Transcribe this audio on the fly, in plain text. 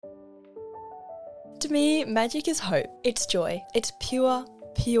To me, magic is hope. It's joy. It's pure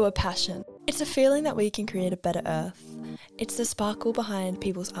passion. It's a feeling that we can create a better earth. It's the sparkle behind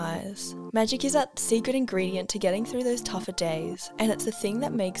people's eyes. Magic is that secret ingredient to getting through those tougher days, and it's the thing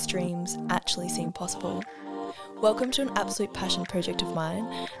that makes dreams actually seem possible. Welcome to an absolute passion project of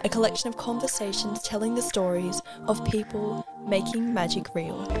mine, a collection of conversations telling the stories of people making magic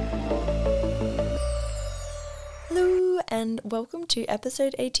real. Hello and welcome to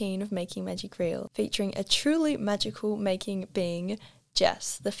episode 18 of Making Magic Real, featuring a truly magical making being,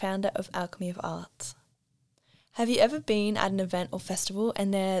 Jess, the founder of Alchemy of Arts. Have you ever been at an event or festival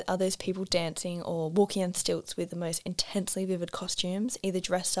and there are those people dancing or walking on stilts with the most intensely vivid costumes, either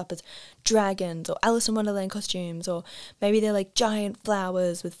dressed up as dragons or Alice in Wonderland costumes, or maybe they're like giant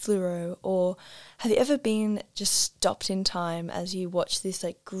flowers with fluoro? Or have you ever been just stopped in time as you watch this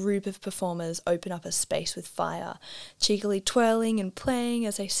like group of performers open up a space with fire, cheekily twirling and playing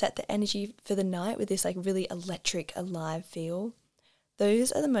as they set the energy for the night with this like really electric, alive feel?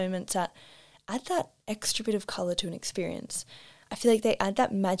 Those are the moments that add that extra bit of colour to an experience. I feel like they add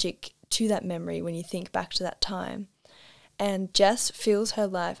that magic to that memory when you think back to that time. And Jess feels her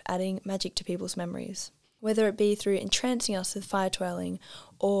life adding magic to people's memories, whether it be through entrancing us with fire twirling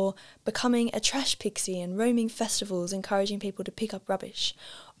or becoming a trash pixie and roaming festivals encouraging people to pick up rubbish,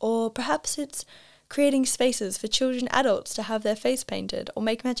 or perhaps it's creating spaces for children and adults to have their face painted or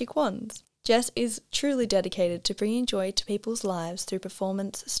make magic wands. Jess is truly dedicated to bringing joy to people's lives through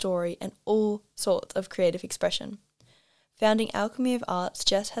performance, story, and all sorts of creative expression. Founding Alchemy of Arts,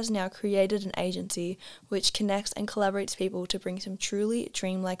 Jess has now created an agency which connects and collaborates people to bring some truly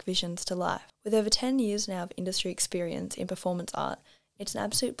dreamlike visions to life. With over 10 years now of industry experience in performance art, it's an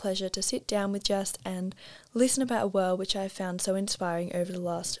absolute pleasure to sit down with Jess and listen about a world which I have found so inspiring over the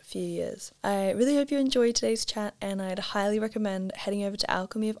last few years. I really hope you enjoyed today's chat, and I'd highly recommend heading over to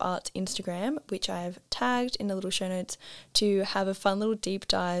Alchemy of Arts Instagram, which I've tagged in the little show notes, to have a fun little deep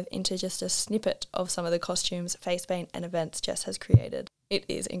dive into just a snippet of some of the costumes, face paint and events Jess has created. It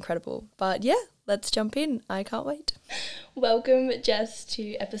is incredible. But yeah, let's jump in. I can't wait. Welcome, Jess,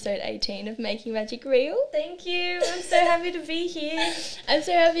 to episode 18 of Making Magic Real. Thank you. I'm so happy to be here. I'm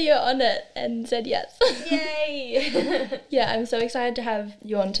so happy you're on it and said yes. Yay. Yeah, I'm so excited to have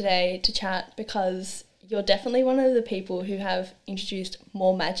you on today to chat because you're definitely one of the people who have introduced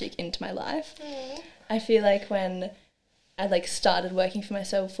more magic into my life. Aww. I feel like when I started working for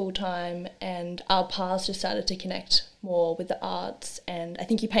myself full time and our paths just started to connect more with the arts, and I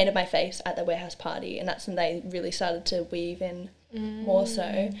think you painted my face at the warehouse party, and that's when they really started to weave in more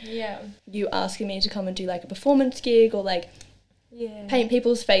so. Yeah. You asking me to come and do like a performance gig or paint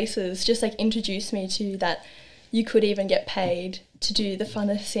people's faces just introduced me to that you could even get paid to do the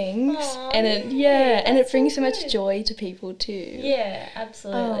funnest things. Aww, and it brings so much joy to people too. Yeah,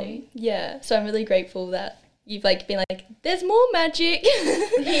 absolutely. So I'm really grateful that you've been like, there's more magic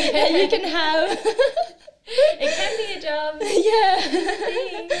that you can have. It can be a job.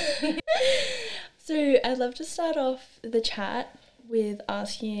 Yeah. So I'd love to start off the chat with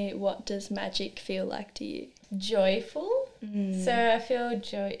asking you, what does magic feel like to you? Joyful. So I feel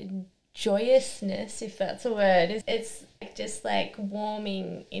joyousness, if that's a word. It's just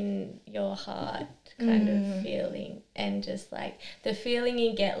warming in your heart kind of feeling, and just the feeling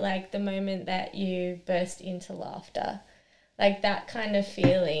you get the moment that you burst into laughter. That kind of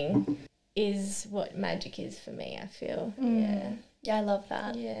feeling is what magic is for me, I feel. Yeah, I love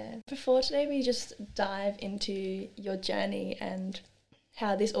that. Yeah. Before today we just dive into your journey and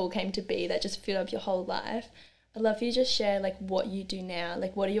how this all came to be that just filled up your whole life, I'd love for you to just share what you do now,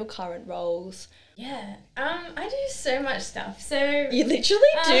 what are your current roles? Yeah, I do so much stuff. So you literally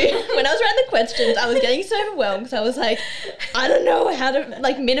do. When I was writing the questions, I was getting so overwhelmed because I was like, I don't know how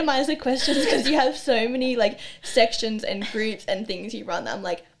to minimize the questions because you have so many sections and groups and things you run that I'm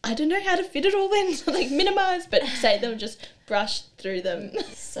like, I don't know how to fit it all in. So minimize, but say them, just brush through them.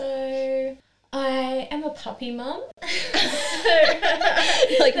 So I am a puppy mum.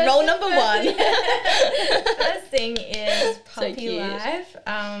 Role number one. First thing is puppy so life.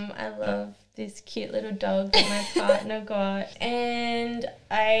 I love this cute little dog that my partner got, and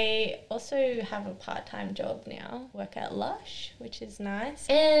I also have a part-time job now, work at Lush, which is nice,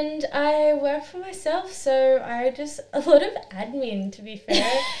 and I work for myself, so I just a lot of admin, to be fair.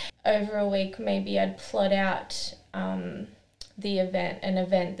 Over a week maybe I'd plot out an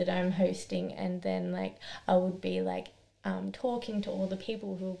event that I'm hosting, and then I would be talking to all the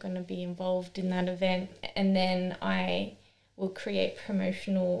people who are going to be involved in that event, and then I will create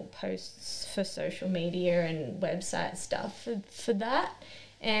promotional posts for social media and website stuff for that,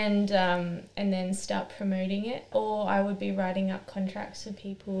 and then start promoting it. Or I would be writing up contracts for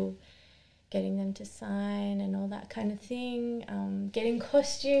people getting them to sign and all that kind of thing, getting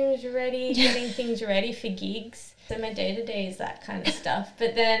costumes ready, getting things ready for gigs. So my day-to-day is that kind of stuff.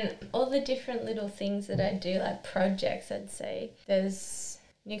 But then all the different little things that I do, like projects, I'd say. There's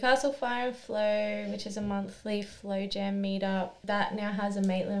Newcastle Fire and Flow, which is a monthly flow jam meetup. That now has a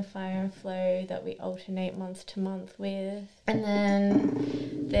Maitland Fire and Flow that we alternate month to month with. And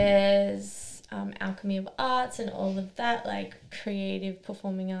then there's Alchemy of Arts and all of that, like creative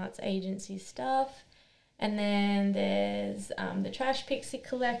performing arts agency stuff. And then there's the Trash Pixie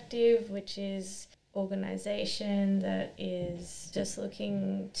Collective, which is organisation that is just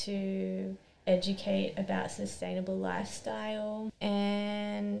looking to educate about sustainable lifestyle.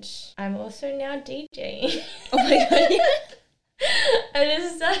 And I'm also now DJing. Oh my god. I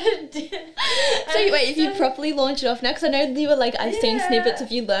just started. So wait, if you properly launch it off now, because I know you were like, I've seen snippets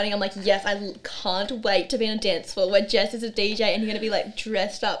of you learning. I'm like, yes, I can't wait to be on a dance floor where Jess is a DJ and you're gonna be like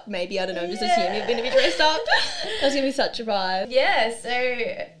dressed up. Maybe, I don't know. I'm just assuming you're gonna be dressed up. That's gonna be such a vibe. Yeah. So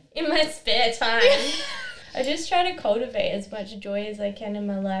in my spare time, I just try to cultivate as much joy as I can in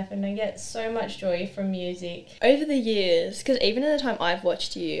my life, and I get so much joy from music. Over the years, because even in the time I've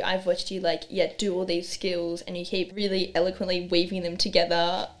watched you like, do all these skills and you keep really eloquently weaving them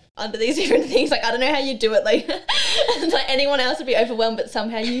together under these different things. Like, I don't know how you do it. Like, it's like anyone else would be overwhelmed, but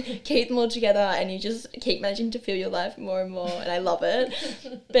somehow you keep them all together and you just keep managing to feel your life more and more, and I love it.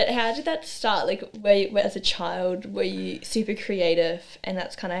 But how did that start? Like, where as a child, were you super creative and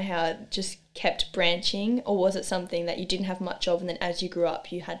that's kind of how it just kept branching, or was it something that you didn't have much of and then as you grew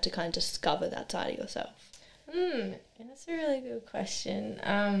up you had to kind of discover that side of yourself? That's a really good question.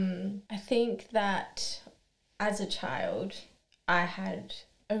 I think that as a child I had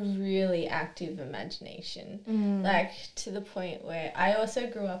a really active imagination, like to the point where I also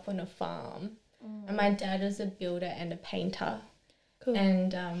grew up on a farm, and my dad was a builder and a painter. Cool.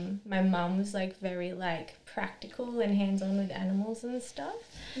 And my mum was like very like practical and hands-on with animals and stuff.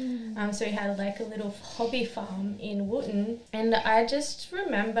 So we had like a little hobby farm in Wootton, and I just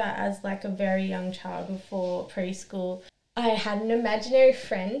remember as like a very young child before preschool, I had an imaginary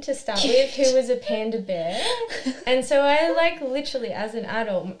friend to start with who was a panda bear. And so I like literally as an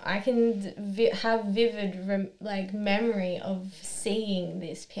adult, I can have vivid memory of seeing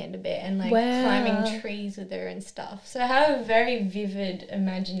this panda bear and like climbing trees with her and stuff. So I have a very vivid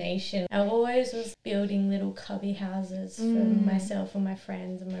imagination. I always was building little cubby houses for myself and my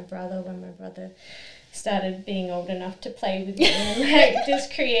friends and my brother when my brother started being old enough to play with me and like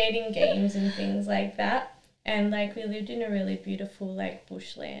just creating games and things like that. And like we lived in a really beautiful like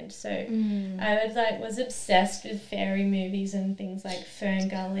bushland, so I was obsessed with fairy movies and things like Fern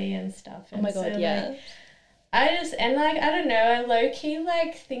Gully and stuff. And oh my god, yeah. Like, I don't know, I low-key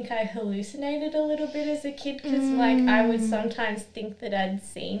like think I hallucinated a little bit as a kid, because like I would sometimes think that I'd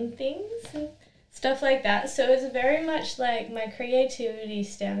seen things and stuff like that. So it's very much like my creativity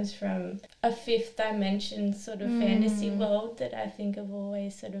stems from a fifth dimension sort of fantasy world that I think I've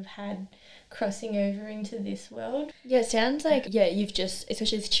always sort of had crossing over into this world. Yeah, it sounds like, you've just,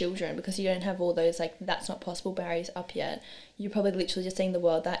 especially as children, because you don't have all those like that's not possible barriers up yet, you're probably literally just seeing the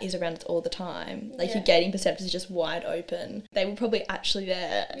world that is around us all the time. Like your gating perception is just wide open. They were probably actually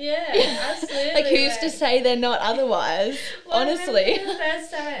there. Yeah, absolutely. Like who's to say they're not otherwise? Honestly. I remember the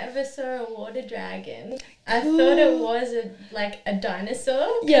first time I ever saw a water dragon, I thought it was a dinosaur,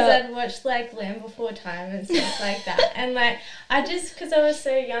 because I'd watched like Land Before Time and stuff like that, and like I just, because I was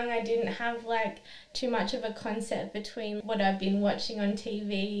so young, I didn't have like too much of a concept between what I've been watching on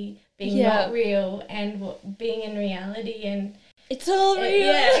TV being not real and what being in reality, and it's all real.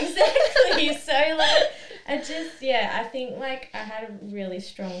 Yeah, exactly. So like I think like I had a really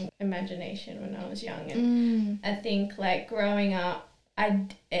strong imagination when I was young, and I think like growing up,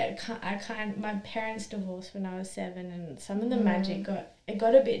 my parents divorced when I was 7, and some of the magic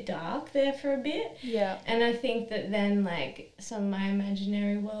got a bit dark there for a bit. Yeah. And I think that then like some of my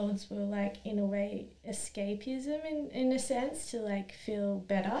imaginary worlds were like in a way escapism in a sense, to like feel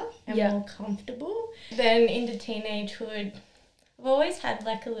better and more comfortable. Then into teenagehood, I've always had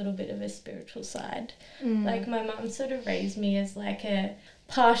like a little bit of a spiritual side. Like my mum sort of raised me as like a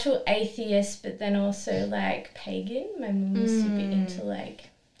partial atheist, but then also like pagan. My mum was super into like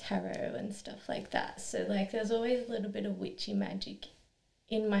tarot and stuff like that. So like there's always a little bit of witchy magic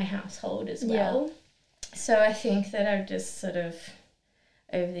in my household as well. Yeah. So I think that I've just sort of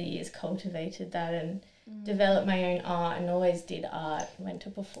over the years cultivated that and developed my own art, and always did art, went to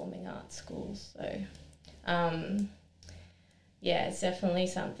performing arts schools. So it's definitely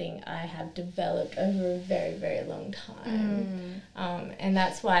something I have developed over a very, very long time. And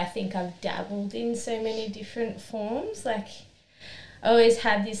that's why I think I've dabbled in so many different forms. Like, I always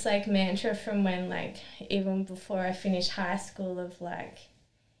had this like mantra from when like even before I finished high school of like,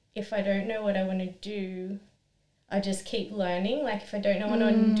 if I don't know what I want to do, I just keep learning. Like if I don't know what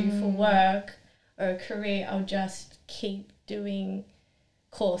I want to do for work or a career, I'll just keep doing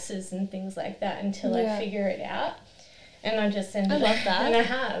courses and things like that until I figure it out. And I just ended I love that. And I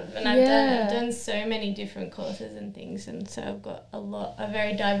have. And I've done so many different courses and things, and so I've got a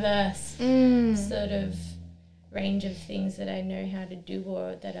very diverse sort of range of things that I know how to do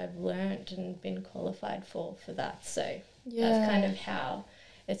or that I've learnt and been qualified for that. So that's kind of how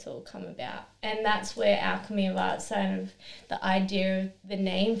it's all come about. And that's where Alchemy of Arts, kind of the idea of the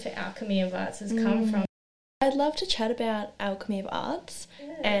name for Alchemy of Arts has come from. I'd love to chat about Alchemy of Arts,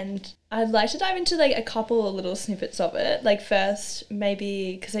 and I'd like to dive into like a couple of little snippets of it. Like first,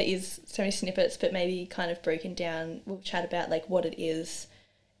 maybe, because it is so many snippets, but maybe kind of broken down, we'll chat about like what it is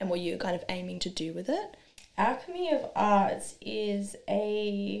and what you're kind of aiming to do with it. Alchemy of Arts is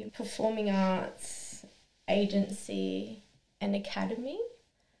a performing arts agency and academy.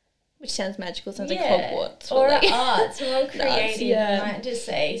 Which sounds magical, sounds like Hogwarts. Or like arts, more creative, I might just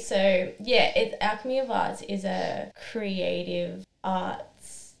say. So, Alchemy of Arts is a creative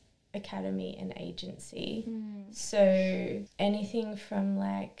arts academy and agency. So, anything from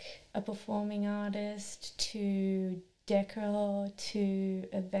like a performing artist to decor to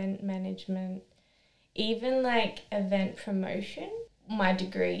event management, even like event promotion. My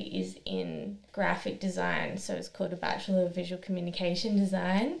degree is in graphic design, so it's called a Bachelor of Visual Communication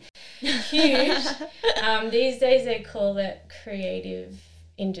Design. Huge. These days they call it creative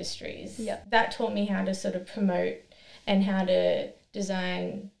industries. Yep. That taught me how to sort of promote and how to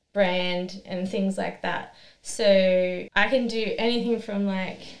design brand and things like that. So I can do anything from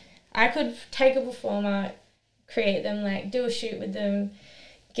like, I could take a performer, create them, like do a shoot with them,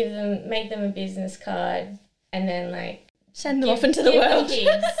 make them a business card, and then like send them off into the world.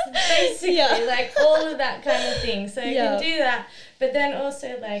 Gigs, basically, like all of that kind of thing. So you can do that, but then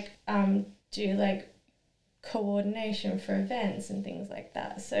also like do like coordination for events and things like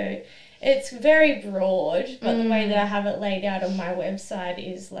that. So it's very broad, but the way that I have it laid out on my website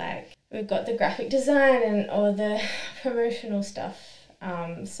is like we've got the graphic design and all the promotional stuff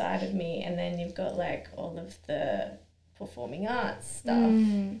side of me, and then you've got like all of the performing arts stuff.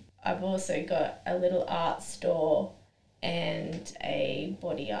 I've also got a little art store and a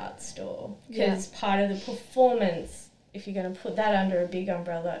body art store, because part of the performance, if you're going to put that under a big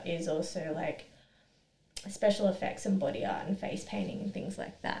umbrella, is also like special effects and body art and face painting and things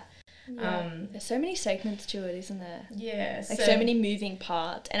like that. There's so many segments to it, isn't there? Yeah. Like so many moving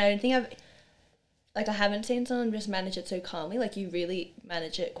parts, and I don't think I haven't seen someone just manage it so calmly. Like you really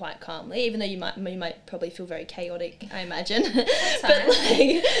manage it quite calmly, even though you might probably feel very chaotic, I imagine.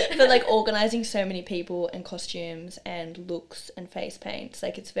 but like organising so many people and costumes and looks and face paints,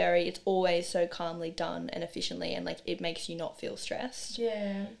 like it's always so calmly done and efficiently, and like it makes you not feel stressed.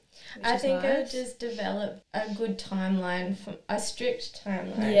 Yeah. I think nice. I just developed a good timeline, a strict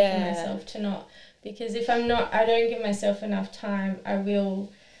timeline for myself to not, because if I don't give myself enough time, I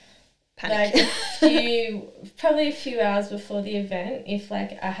will panic. Like probably a few hours before the event, if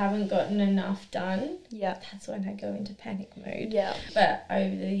like I haven't gotten enough done, that's when I go into panic mode. Yeah. But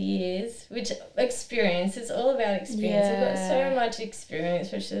over the years, which experience, it's all about experience. I've got so much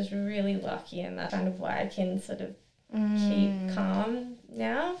experience, which is really lucky, and that's kind of why I can sort of keep calm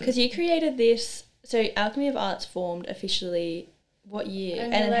now. Because you created this, so Alchemy of Arts formed officially what year?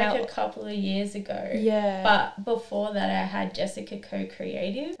 And like a couple of years ago. Yeah. But before that I had Jessica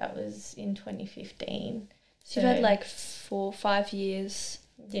Co-Creative. That was in 2015. So you've had like 4 or 5 years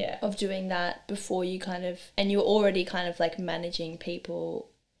of doing that before you kind of, and you were already kind of like managing people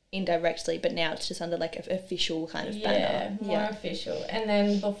indirectly, but now it's just under like an official kind of banner. More official. And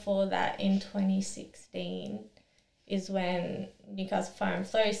then before that in 2016 is when Newcastle Fire and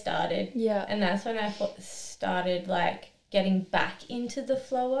Flow started. Yeah. And that's when I started like getting back into the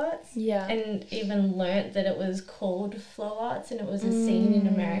flow arts. Yeah. And even learnt that it was called flow arts and it was a scene in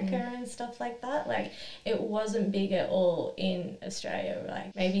America and stuff like that. Like it wasn't big at all in Australia.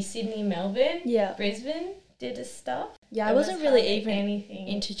 Like maybe Sydney, Melbourne, Brisbane did a stuff. Yeah, I wasn't really even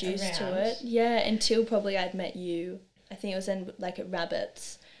introduced to it. Yeah, until probably I'd met you. I think it was in like at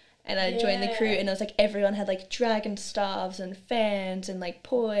Rabbits. And I joined the crew, and it was like everyone had like dragon staves and fans and like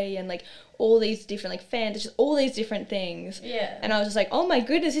poi and like all these different like fans, just all these different things. Yeah. And I was just like, oh my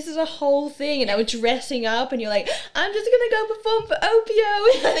goodness, this is a whole thing. And I was dressing up, and you're like, I'm just gonna go perform for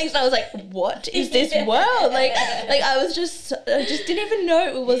Opio. And I think so. I was like, what is this world? Like I just didn't even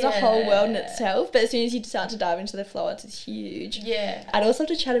know it was a whole world in itself. But as soon as you start to dive into the flow arts, it's huge. Yeah. I'd also have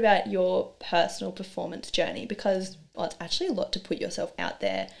to chat about your personal performance journey, because oh, it's actually a lot to put yourself out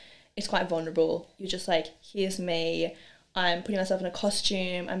there. It's quite vulnerable. You're just like, here's me. I'm putting myself in a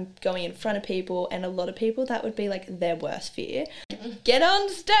costume. I'm going in front of people. And a lot of people, that would be like their worst fear. Get on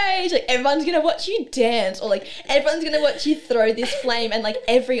stage. Like everyone's going to watch you dance. Or like everyone's going to watch you throw this flame and like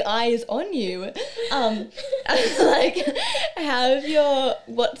every eye is on you. Like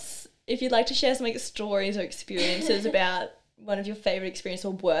if you'd like to share some like stories or experiences about one of your favourite experiences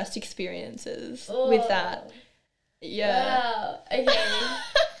or worst experiences with that. Yeah. Wow. Okay.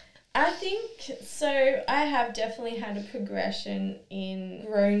 I think so. I have definitely had a progression in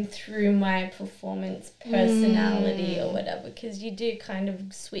growing through my performance personality or whatever, because you do kind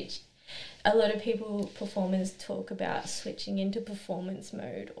of switch. A lot of performers talk about switching into performance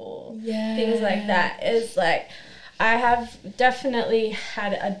mode or things like that. It's like I have definitely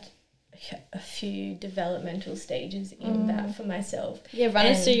had a few developmental stages in that for myself. Yeah, run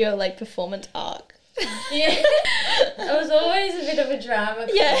us through your like performance arc. Yeah, I was always a bit of a drama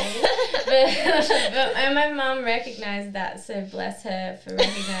queen. Yeah. but and my mum recognised that, so bless her for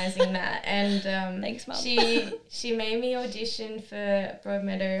recognising that. And thanks, Mum. She made me audition for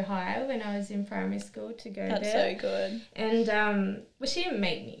Broadmeadow High when I was in primary school to go there. That's so good. And well, she didn't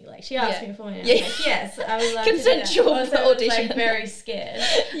make me, like she asked me for it. Yeah. Like, yes, I would love consensual to do that. I was audition. like very scared.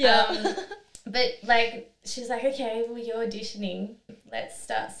 Yeah. But like she's like, okay, well you're auditioning. Let's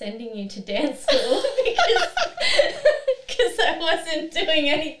start sending you to dance school because I wasn't doing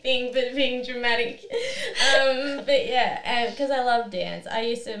anything but being dramatic. But yeah, because I love dance. I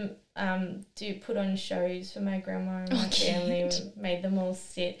used to put on shows for my grandma and my family, made them all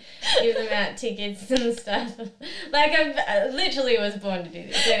sit, give them out tickets and stuff. Like I literally was born to do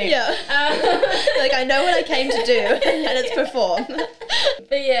this. Anyway. Yeah. Like I know what I came to do, and it's perform.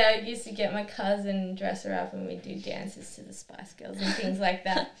 But yeah, I used to get my cousin, dress her up, and we'd do dances to the Spice Girls and things like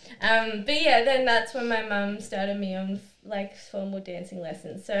that. But yeah, then that's when my mum started me on like formal dancing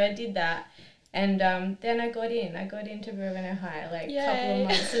lessons. So I did that. And then I got into Broadmeadow High, like a couple of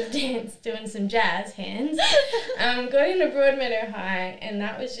months of dance, doing some jazz hands. Got into Broadmeadow High, and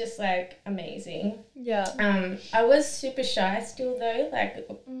that was just like amazing. Yeah. I was super shy still though, like it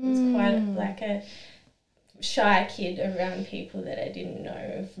was quite like a shy kid around people that I didn't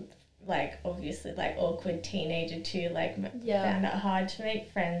know. Like obviously like awkward teenager too, like found it hard to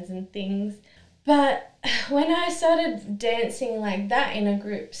make friends and things. But when I started dancing like that in a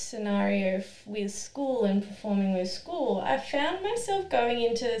group scenario with school and performing with school, I found myself going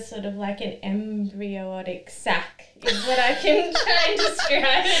into sort of like an embryonic sack is what I can try and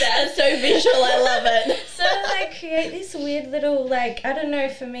describe it as. That's so visual, I love it. So I create this weird little, like, I don't know,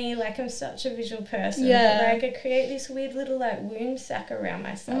 for me, like I'm such a visual person. Yeah. But like I create this weird little like womb sack around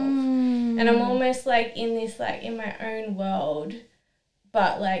myself. And I'm almost like in this, like in my own world,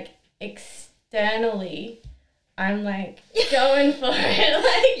 but like externally, I'm like going for it.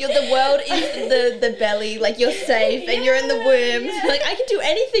 Like the world is the belly, like you're safe and you're in the womb. Yeah. Like I can do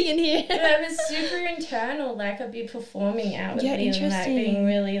anything in here. Yeah, it was super internal. Like I'd be performing outwardly and like being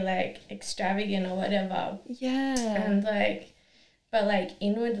really like extravagant or whatever. Yeah. And like, but like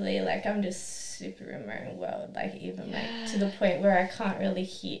inwardly, like I'm just super in my own world. Like even like to the point where I can't really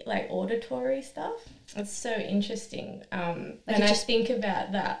hear like auditory stuff. It's so interesting when I think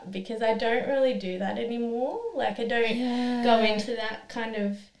about that, because I don't really do that anymore. Like I don't go into that kind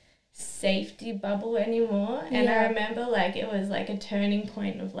of safety bubble anymore. And I remember like it was like a turning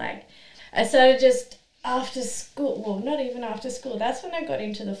point of like I started just after school, well not even after school, that's when I got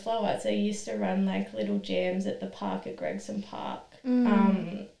into the flow arts. I used to run like little jams at the park at Gregson Park.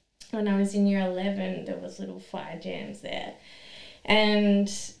 When I was in year 11 there was little fire jams there, and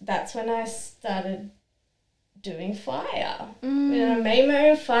that's when I started doing fire. You know, I made my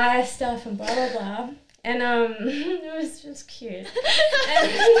own fire stuff and blah blah blah. And it was just cute.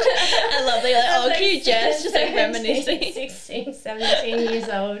 I love that. You're like, oh, cute Jess, just like reminiscing. 16, 17 years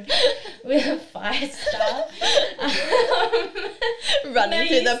old with a fire stuff. Running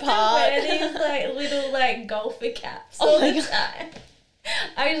through the park. I used to wear these like little like golfer caps all the time.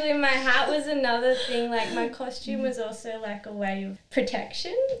 Actually, my hat was another thing. Like my costume was also like a way of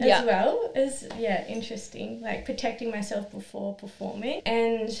protection as well. As interesting. Like protecting myself before performing.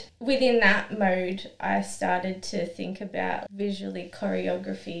 And within that mode, I started to think about visually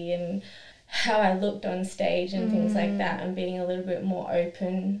choreography and how I looked on stage and things like that, and being a little bit more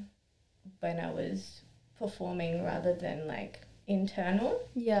open when I was performing rather than like internal.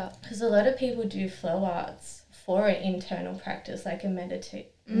 Yeah. Because a lot of people do flow arts for an internal practice, like a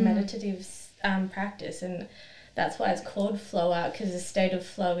meditative practice, and that's why it's called flow out, because the state of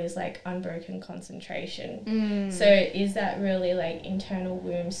flow is like unbroken concentration. So is that really like internal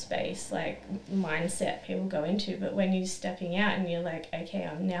womb space, like mindset people go into? But when you're stepping out and you're like, okay,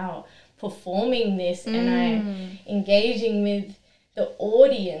 I'm now performing this and I'm engaging with the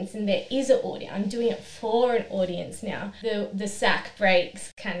audience, and there is an audience. I'm doing it for an audience now. The sack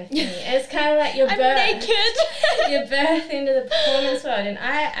breaks kind of thing. It's kind of like your I'm birth. naked. Your birth into the performance world, and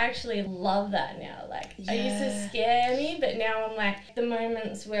I actually love that now. Like it used to scare me, but now I'm like, the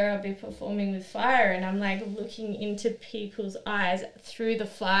moments where I'll be performing with fire and I'm like looking into people's eyes through the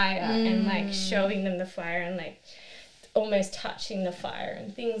fire and like showing them the fire and like almost touching the fire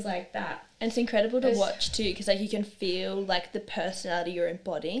and things like that. And it's incredible to watch too, because like you can feel like the personality you're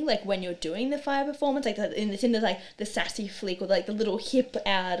embodying, like when you're doing the fire performance, like it's in the like the sassy flick or like the little hip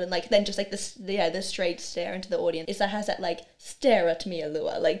out, and like then just like the straight stare into the audience. It has that like stare at me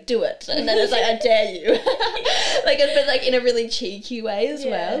allure, like do it, and then it's like I dare you, like but like in a really cheeky way as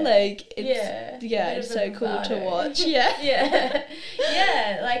well. Like it's it's so cool to watch.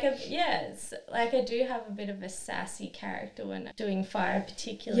 It's like I do have a bit of a sassy character when doing fire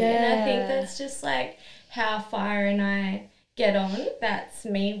particularly, and I think that's just like how fire and I get on. That's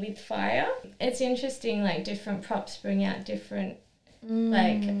me with fire. It's interesting, like different props bring out different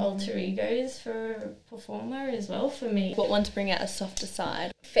like alter egos for a performer as well for me. What ones bring out a softer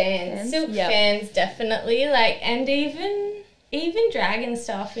side? Fans. Silk fans definitely, like, and even dragon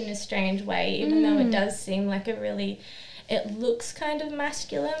stuff in a strange way, even though it does seem like it looks kind of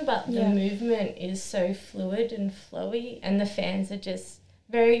masculine, but the movement is so fluid and flowy, and the fans are just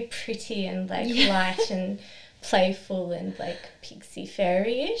very pretty and like light and playful and like pixie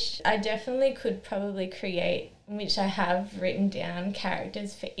fairy-ish. I definitely could probably create, which I have written down,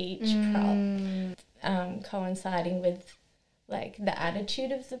 characters for each prop, coinciding with like the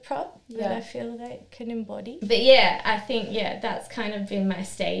attitude of the prop that I feel like can embody. But I think that's kind of been my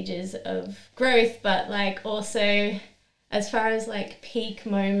stages of growth, but like also as far as like peak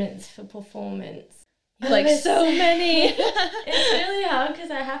moments for performance, like so many. It's really hard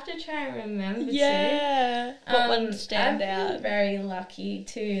because I have to try and remember too. What ones stand I've out? been very lucky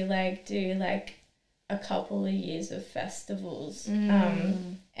to like do like a couple of years of festivals,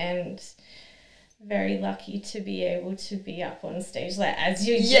 and very lucky to be able to be up on stage, like as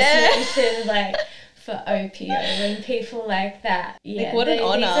you just mentioned, like for OPO, when people like that. Like what an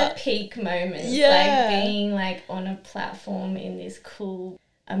honour. These are peak moments, like being like on a platform in this cool,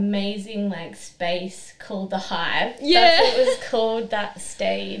 amazing like space called the Hive. That's what it was called, that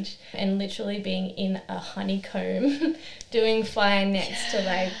stage, and literally being in a honeycomb doing fire next to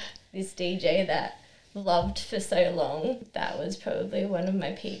like this DJ that loved for so long. That was probably one of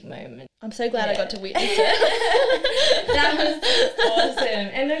my peak moments. I'm so glad I got to witness it. That was awesome,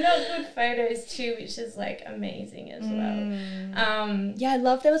 and I got good photos too, which is like amazing as well. I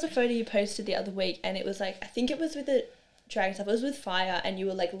love, there was a photo you posted the other week, and it was like, I think it was with the dragon stuff, it was with fire, and you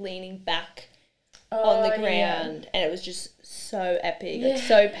were like leaning back on the ground, and it was just so epic, like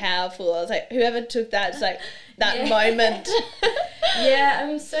so powerful. I was like, whoever took that, it's like that moment.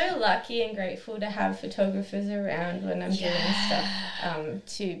 I'm so lucky and grateful to have photographers around when I'm doing stuff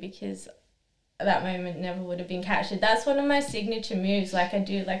too, because that moment never would have been captured. That's one of my signature moves. Like I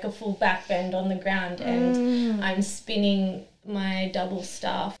do like a full back bend on the ground, and I'm spinning my double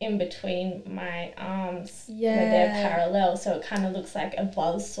staff in between my arms where they're parallel, so it kind of looks like a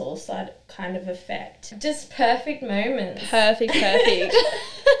buzzsaw side kind of effect. Just perfect moments. Perfect.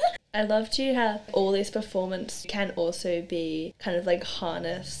 I love to have all this performance can also be kind of like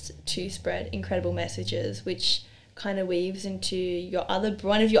harnessed to spread incredible messages, which kind of weaves into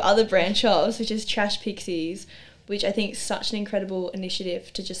one of your other branch jobs, which is Trash Pixies, which I think is such an incredible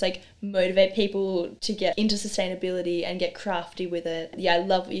initiative to just like motivate people to get into sustainability and get crafty with it. I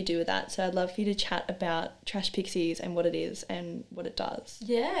love what you do with that. So I'd love for you to chat about Trash Pixies and what it is and what it does.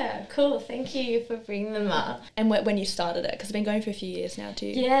 Yeah, cool. Thank you for bringing them up. And when you started it, because it's been going for a few years now too.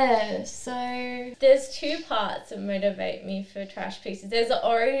 Yeah, so there's two parts that motivate me for Trash Pixies. There's the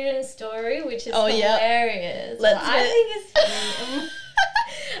origin story, which is hilarious. I think it's funny.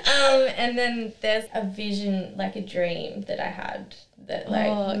 And then there's a vision, like a dream that I had that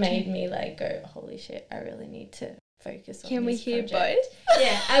like made me like go, holy shit, I really need to focus on Can we this hear project. both?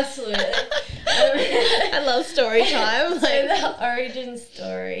 Yeah, absolutely. I love story time. So the origin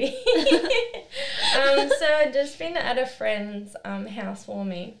story. So I'd just been at a friend's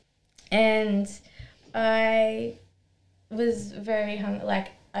housewarming, and I was very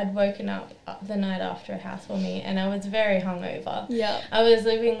I'd woken up the night after a housewarming, and I was very hungover. Yeah. I was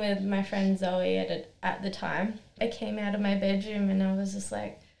living with my friend Zoe at the time. I came out of my bedroom and I was just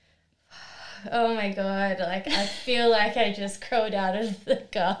like, oh my God, like I feel like I just crawled out of the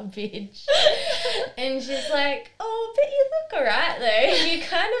garbage. And she's like, oh, but you look alright though. You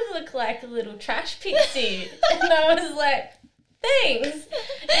kind of look like a little trash pixie. And I was like, thanks.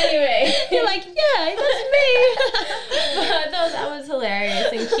 Anyway. You're like, yeah, that's me. But I thought that was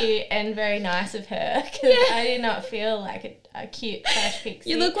hilarious and cute and very nice of her, because I did not feel like a cute trash pixie.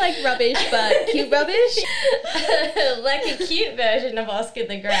 You look like rubbish, but cute rubbish. Like a cute version of Oscar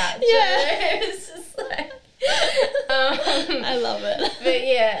the Grouch. Yeah. It's just like... I love it. But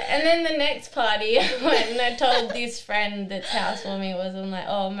yeah, and then the next party I went and I told this friend that's housewarming was, I'm like,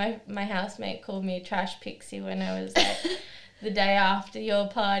 oh, my housemate called me a trash pixie when I was like... the day after your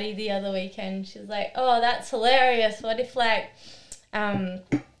party the other weekend. She's like, oh, that's hilarious. What if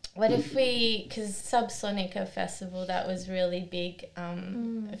we, because Subsonica Festival, that was really big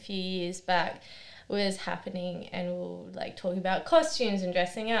a few years back, was happening, and we were like talking about costumes and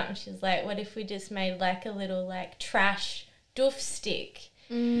dressing up, and she's like, what if we just made like a little like trash doof stick?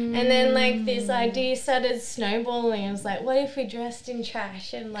 And then like this idea started snowballing. I was like, what if we dressed in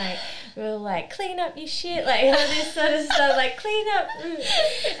trash and like we were like, clean up your shit, like all this sort of stuff, like clean up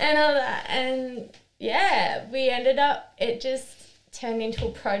and all that. And yeah, we ended up, it just turned into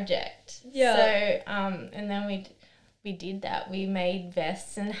a project. Yeah. So and then we did that. We made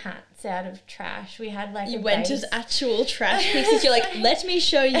vests and hats out of trash. We had like you went base. to actual trash pixies. You're like, let me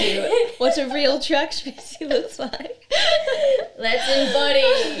show you what a real trash pixie looks like. Let's embody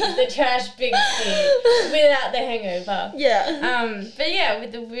the trash pixie without the hangover. Yeah. But yeah,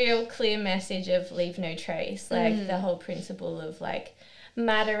 with the real clear message of leave no trace, like the whole principle of like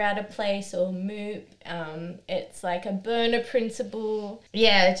matter out of place or moot. It's like a burner principle.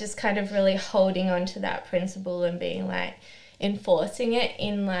 Yeah, just kind of really holding on to that principle and being like enforcing it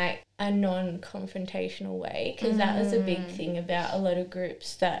in like a non-confrontational way, because that was a big thing about a lot of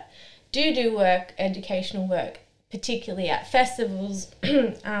groups that do work, educational work, particularly at festivals,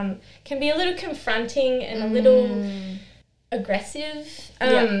 can be a little confronting and a little aggressive.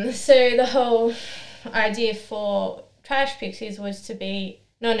 So the whole idea for Trash Pixies was to be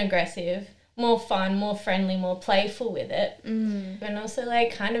non-aggressive, more fun, more friendly, more playful with it. And also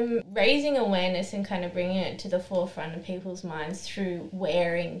like kind of raising awareness and kind of bringing it to the forefront of people's minds through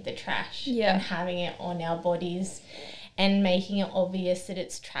wearing the trash and having it on our bodies and making it obvious that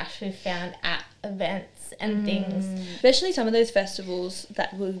it's trash we've found at events and things. Especially some of those festivals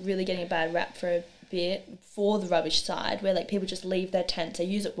that were really getting a bad rap for a bit for the rubbish side, where like people just leave their tents, they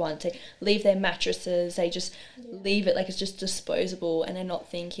use it once, they leave their mattresses, they just leave it like it's just disposable, and they're not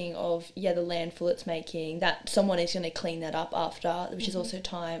thinking of the landfill it's making, that someone is going to clean that up after, which is also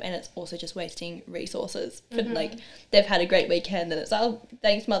time, and it's also just wasting resources. But like they've had a great weekend and it's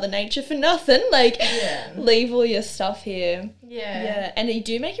thanks Mother Nature for nothing, like leave all your stuff here. And you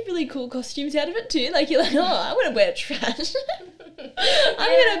do make really cool costumes out of it too, like you're like, oh, I want to wear trash.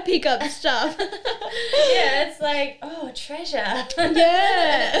 I'm gonna pick up stuff. It's like, oh, treasure.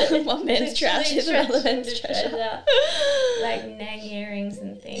 One man's trash is another man's treasure. Like Nang earrings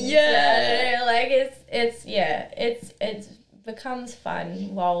and things. Like it's becomes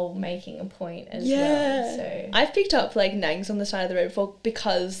fun while making a point as well. So I've picked up like Nangs on the side of the road before,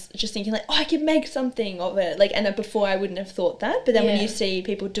 because just thinking like, oh, I can make something of it. Like, and before I wouldn't have thought that, but then when you see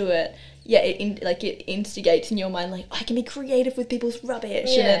people do it, it instigates in your mind like, I can be creative with people's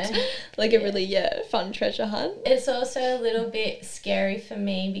rubbish, and it's like a really fun treasure hunt. It's also a little bit scary for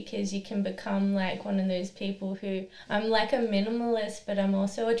me, because you can become like one of those people who, I'm like a minimalist, but I'm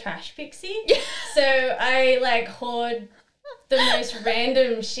also a trash pixie. So I like hoard the most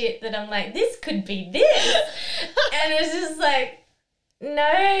random shit that I'm like, this could be this, and it's just like,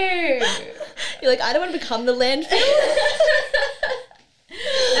 no. You're like, I don't want to become the landfill.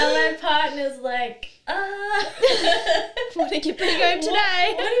 And my partner's like, what did you bring home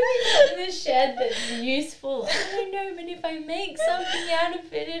today? What do we got in the shed that's useful? I don't know, but if I make something out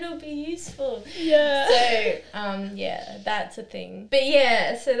of it, it'll be useful. So, that's a thing. But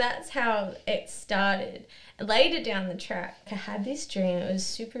so that's how it started. Later down the track, I had this dream. It was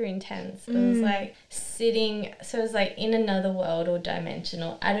super intense. It was like sitting, so it was like in another world or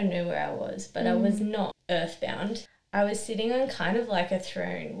dimensional. I don't know where I was, but I was not earthbound. I was sitting on kind of like a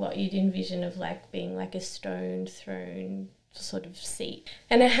throne, what you'd envision of like being like a stone throne sort of seat.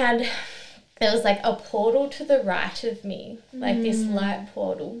 And there was like a portal to the right of me, like this light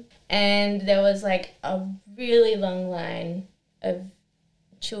portal. And there was like a really long line of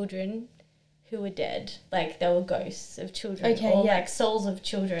children who were dead. Like they were ghosts of children, like souls of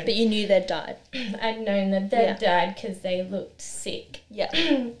children. But you knew they'd died. I'd known that they'd died because they looked sick.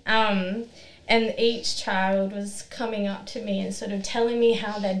 And each child was coming up to me and sort of telling me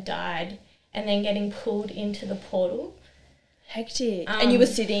how they'd died and then getting pulled into the portal. Hectic. And you were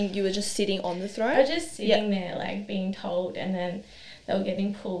just sitting on the throne? I was just sitting there, like, being told, and then they were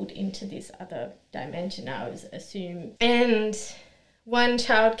getting pulled into this other dimension, I was assumed. And one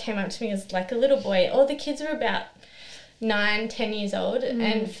child came up to me as, like, a little boy. All the kids were about 9, 10 years old.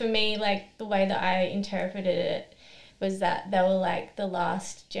 And for me, like, the way that I interpreted it was that they were, like, the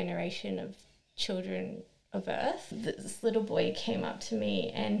last generation of children of Earth. This little boy came up to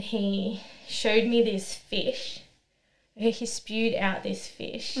me and he showed me this fish. He spewed out this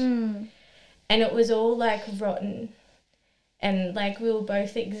fish and it was all, like, rotten, and, like, we were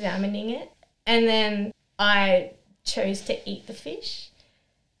both examining it, and then I chose to eat the fish,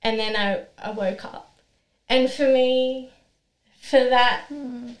 and then I woke up. And for me, for that,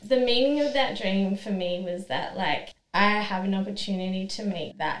 the meaning of that dream for me was that, like, I have an opportunity to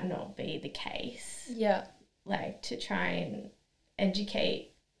make that not be the case. Yeah. Like, to try and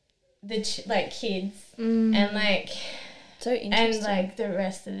educate the kids and, like, so interesting. and, like, the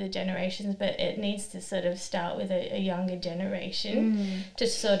rest of the generations, but it needs to sort of start with a younger generation to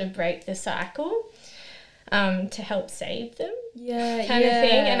sort of break the cycle, to help save them, kind of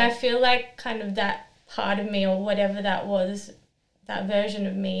thing. And I feel like kind of that part of me, or whatever that was, that version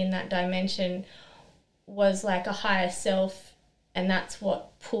of me in that dimension, was like a higher self, and that's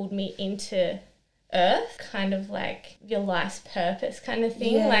what pulled me into Earth, kind of like your life's purpose kind of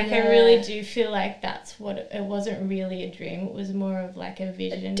thing. I really do feel like that's what it wasn't really a dream, it was more of like a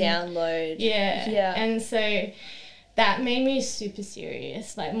vision, a download. And so that made me super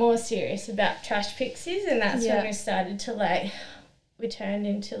serious, like more serious about Trash Pixies, and that's when we started to, like, we turned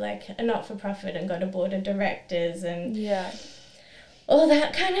into, like, a not-for-profit and got a board of directors and all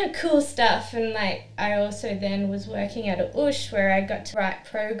that kind of cool stuff. And, like, I also then was working at a USH where I got to write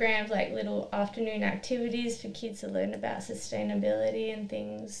programs, like little afternoon activities for kids to learn about sustainability and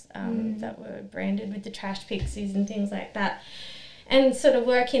things that were branded with the Trash Pixies and things like that. And sort of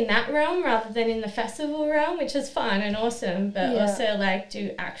work in that realm rather than in the festival realm, which is fun and awesome, but also, like,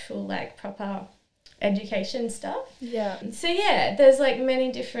 do actual, like, proper education stuff. So, there's, like,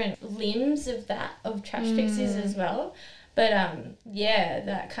 many different limbs of that, of Trash Pixies as well. But,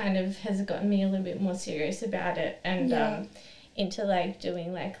 that kind of has gotten me a little bit more serious about it, and into, like,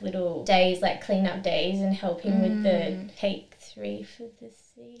 doing, like, little days, like clean-up days, and helping with the Take 3 for the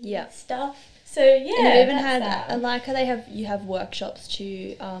Sea stuff. So, and you've even had, I like how you have workshops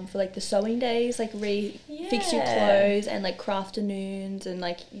too, for, like, the sewing days, like, fix your clothes, and, like, crafternoons, and,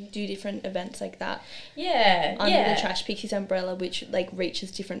 like, you do different events like that. Under the Trash Pixies umbrella, which, like,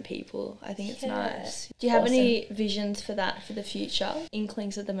 reaches different people. I think it's nice. Do you have any visions for that for the future?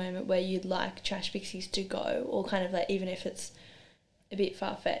 Inklings at the moment where you'd like Trash Pixies to go, or kind of, like, even if it's a bit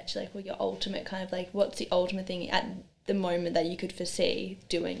far-fetched, like, what your ultimate kind of, like, what's the ultimate thing at the moment that you could foresee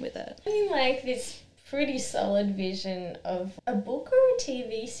doing with it? I mean, like, this pretty solid vision of a book or a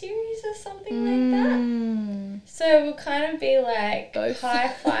TV series or something like that. So it will kind of be like both. High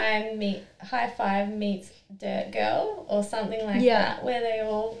Five meets Dirt Girl or something like that, where they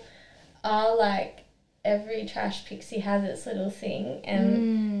all are, like, every Trash Pixie has its little thing,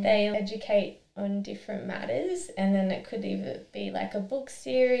 and they educate on different matters, and then it could either be like a book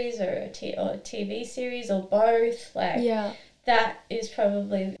series or a TV series or both. Like, that is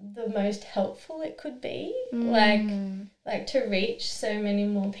probably the most helpful it could be, like to reach so many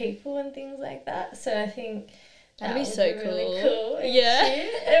more people and things like that. So I think that'd be so cool. Really cool.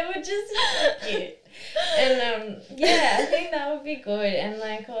 It would just be so cute. And I think that would be good. And,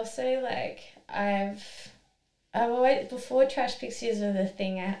 like, also, like, I've always, before Trash Pixies were the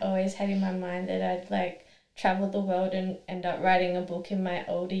thing, I always had in my mind that I'd, like, travel the world and end up writing a book in my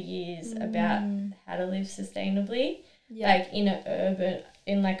older years about how to live sustainably, like,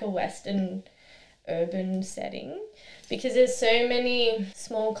 in like a Western urban setting, because there's so many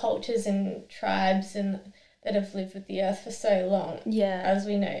small cultures and tribes and that have lived with the earth for so long. As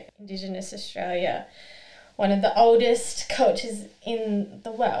we know, Indigenous Australia, one of the oldest cultures in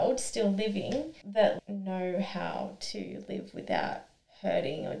the world still living, that know how to live without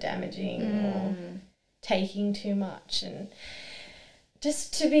hurting or damaging or taking too much, and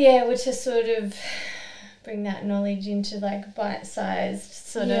just to be able to sort of bring that knowledge into, like, bite-sized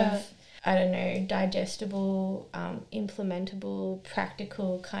sort of, I don't know, digestible, implementable,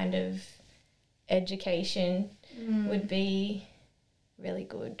 practical kind of education would be really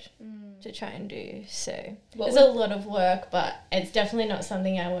good to try and do. So there's a lot of work, but it's definitely not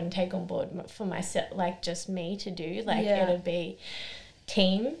something I want to take on board for myself, like, just me to do. Like, it'll be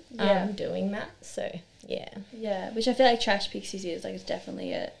team doing that. So, which I feel like Trash Pixies is, like, it's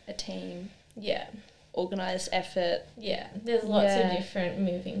definitely a team organised effort. Yeah, there's lots of Yeah. different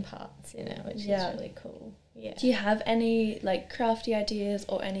moving parts in it, which Yeah. is really cool. Yeah. Do you have any like crafty ideas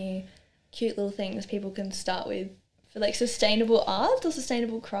or any cute little things people can start with for like sustainable art or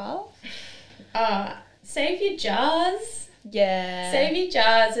sustainable craft? Save your jars. Yeah. Save your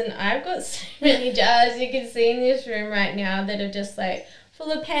jars, and I've got so many jars you can see in this room right now that are just like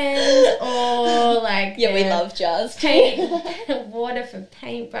full of pens or like Yeah, we love jars too. paint, water for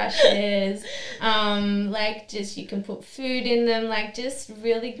paintbrushes. Like just you can put food in them, like just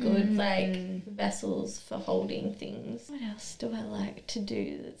really good like vessels for holding things. What else do I like to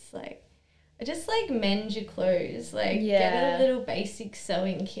do that's like, I just like mend your clothes, like get Yeah. a little basic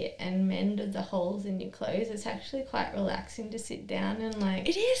sewing kit and mend the holes in your clothes. It's actually quite relaxing to sit down and like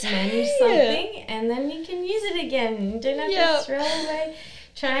It is, mend hey. something, and then you can use it again. You don't have Yep. to throw away.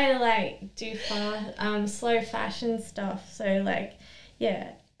 Trying to like do slow fashion stuff. So like,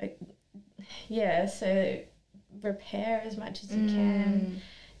 so repair as much as you can.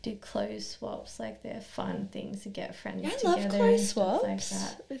 Do clothes swaps, like they're fun things to get friends Yeah, I together. love and clothes stuff swaps like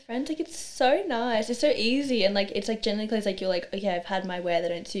that. with friends. Like, it's so nice. It's so easy, and like it's like generally clothes like you're like, okay, I've had my wear, they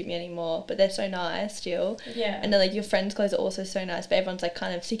don't suit me anymore, but they're so nice still. Yeah. And then like your friends' clothes are also so nice, but everyone's like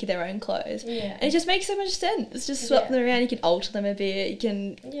kind of sick of their own clothes. Yeah. And it just makes so much sense. Just swap them around. You can alter them a bit. You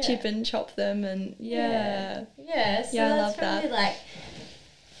can Yeah. chip and chop them, and Yeah, so Yeah, I that's love probably that. like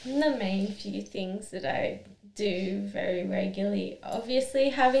the main few things that I do very regularly. Obviously,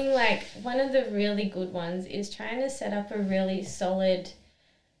 having like one of the really good ones is trying to set up a really solid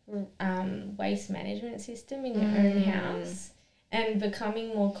waste management system in your own house, and becoming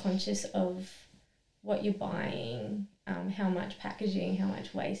more conscious of what you're buying, how much packaging, how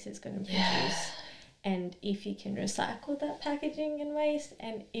much waste it's going to produce. And if you can recycle that packaging and waste,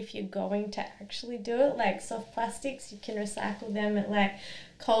 and if you're going to actually do it, like soft plastics, you can recycle them at like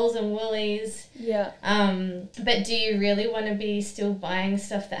Coles and Woolies. Yeah. But do you really want to be still buying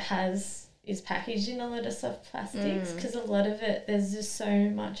stuff that is packaged in a lot of soft plastics? Because a lot of it, there's just so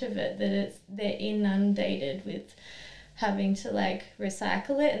much of it that they're inundated with having to like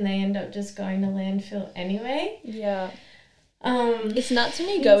recycle it, and they end up just going to landfill anyway. Yeah. It's nuts when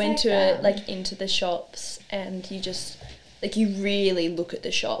you go into into the shops and you just like you really look at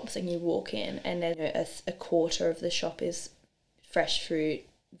the shops and you walk in and then a quarter of the shop is fresh fruit,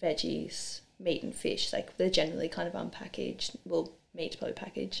 veggies, meat and fish. Like they're generally kind of unpackaged. Well, meat's probably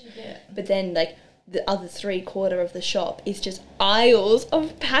packaged. Yeah. But then like the other 3/4 of the shop is just aisles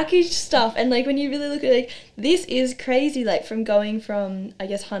of packaged stuff, and like when you really look at it, like this is crazy. Like from going from I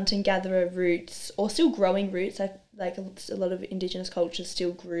guess hunt and gatherer roots, or still growing roots, like a lot of Indigenous cultures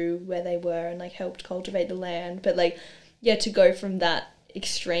still grew where they were and like helped cultivate the land, but like to go from that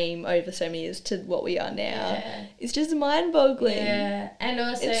extreme over so many years to what we are now, it's just mind-boggling. Yeah, and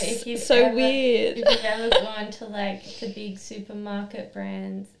also It's if you've weird. if you've ever gone to like the big supermarket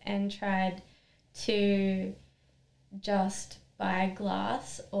brands and tried to just buy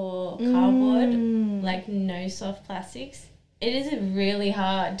glass or cardboard, like no soft plastics, it is really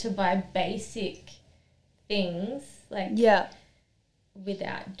hard to buy basic things like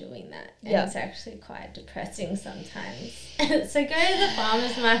without doing that. And it's actually quite depressing sometimes. So go to the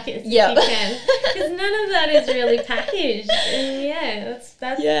farmers markets if you can, because none of that is really packaged. And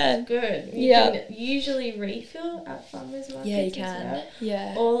that's good. You can usually refill at farmers markets. Yeah, you can. As well.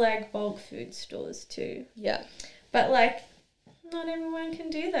 Yeah. Or like bulk food stores too. Yeah. But like not everyone can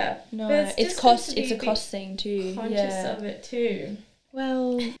do that. No, But it's a cost thing too. Conscious of it too.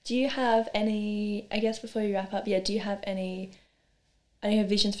 Well, do you have any, I guess before you wrap up, do you have any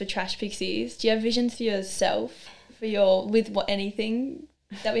visions for Trash Pixies? Do you have visions for yourself, anything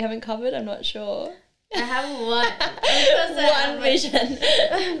that we haven't covered? I'm not sure. I have one. One vision.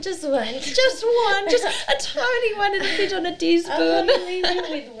 Just one. Just one. Just a tiny one and fit on a teaspoon. I'm leave you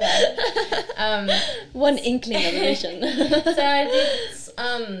with one. One inkling of a vision. So I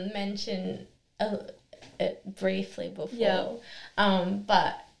did mention it briefly before. Yeah.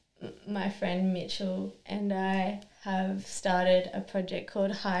 But my friend Mitchell and I have started a project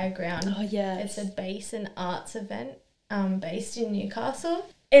called Higher Ground. Oh, yeah. It's a bass and arts event based in Newcastle.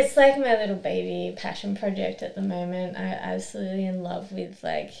 It's like my little baby passion project at the moment. I'm absolutely in love with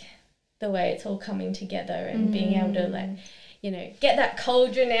like the way it's all coming together and being able to like, get that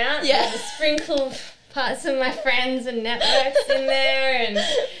cauldron out and sprinkle parts of my friends and networks in there and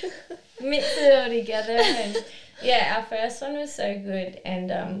mix it all together. And our first one was so good,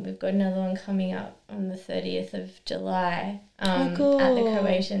 and we've got another one coming up on the 30th of July cool. at the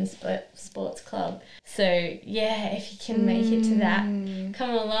Croatian Sports Club. So, yeah, if you can make it to that,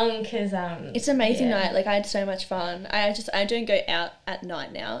 come along because... it's an amazing night. Like, I had so much fun. I don't go out at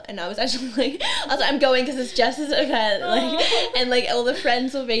night now. And I was actually like, I'm going because it's Jess's event. Like, and, like, all the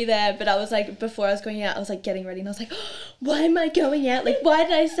friends will be there. But I was like, before I was going out, I was, like, getting ready. And I was like, why am I going out? Like, why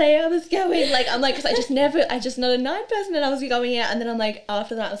did I say I was going? Like, I'm like, because I just not a night person. And I was going out. And then I'm like,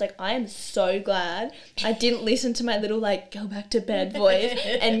 after that, I was like, I am so glad I didn't listen to my little, like, go back to bed voice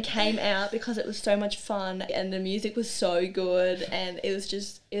and came out because it was so much fun and the music was so good and it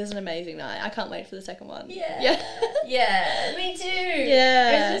was an amazing night. I can't wait for the second one. Yeah, me too.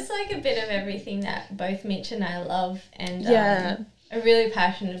 Yeah, it's just like a bit of everything that both Mitch and I love and are really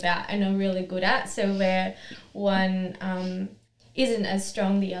passionate about and are really good at. So where one isn't as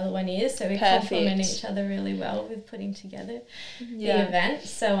strong, the other one is, so we complement each other really well with putting together the event.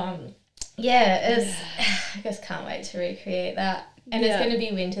 So I guess can't wait to recreate that. And it's going to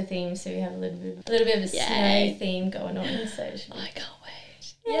be winter themed, so we have a little bit of a snow theme going on. So I can't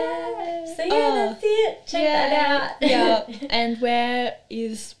wait. Yeah. So that's it. Check that out. Yeah. And where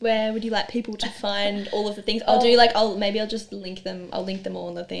would you like people to find all of the things? I'll just link them. I'll link them all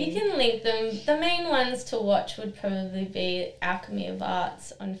in the thing. You can link them. The main ones to watch would probably be Alchemy of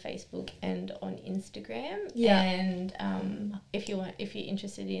Arts on Facebook and on Instagram. Yeah. And if you're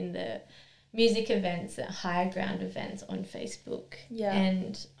interested in the music events, Higher Ground events on Facebook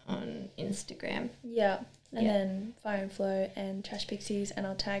and on Instagram. Yeah. And then Fire and Flow and Trash Pixies, and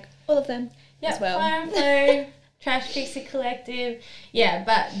I'll tag all of them as well. Fire and Flow, Trash Pixie Collective. Yeah,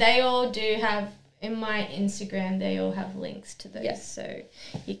 but they all do have, in my Instagram, they all have links to those. Yeah. So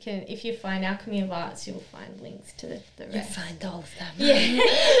you can, if you find Alchemy of Arts, you'll find links to the rest. You'll find all of them. Yeah.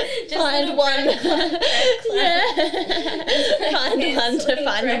 Just find one. Find one to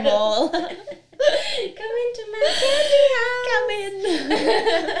find them all. Come into my candy house. Come in.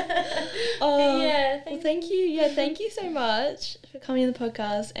 Thank you. Yeah, thank you so much for coming on the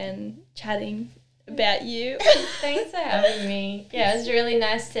podcast and chatting about you. Thanks for having me. Yeah, it was really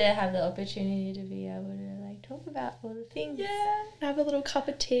nice to have the opportunity to be able to talk about all the things. Yeah, have a little cup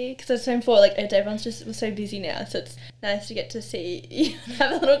of tea because it's so important. Like everyone's just so busy now, so it's nice to get to see you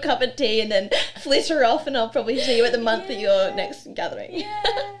have a little cup of tea and then flitter off, and I'll probably see you at the month that you're next gathering. Yeah,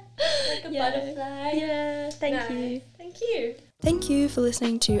 like a butterfly. Yeah, thank you. Thank you. Thank you for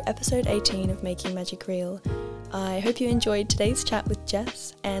listening to episode 18 of Making Magic Real. I hope you enjoyed today's chat with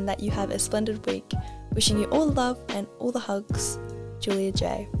Jess and that you have a splendid week. Wishing you all the love and all the hugs. Julia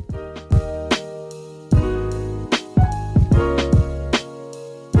J.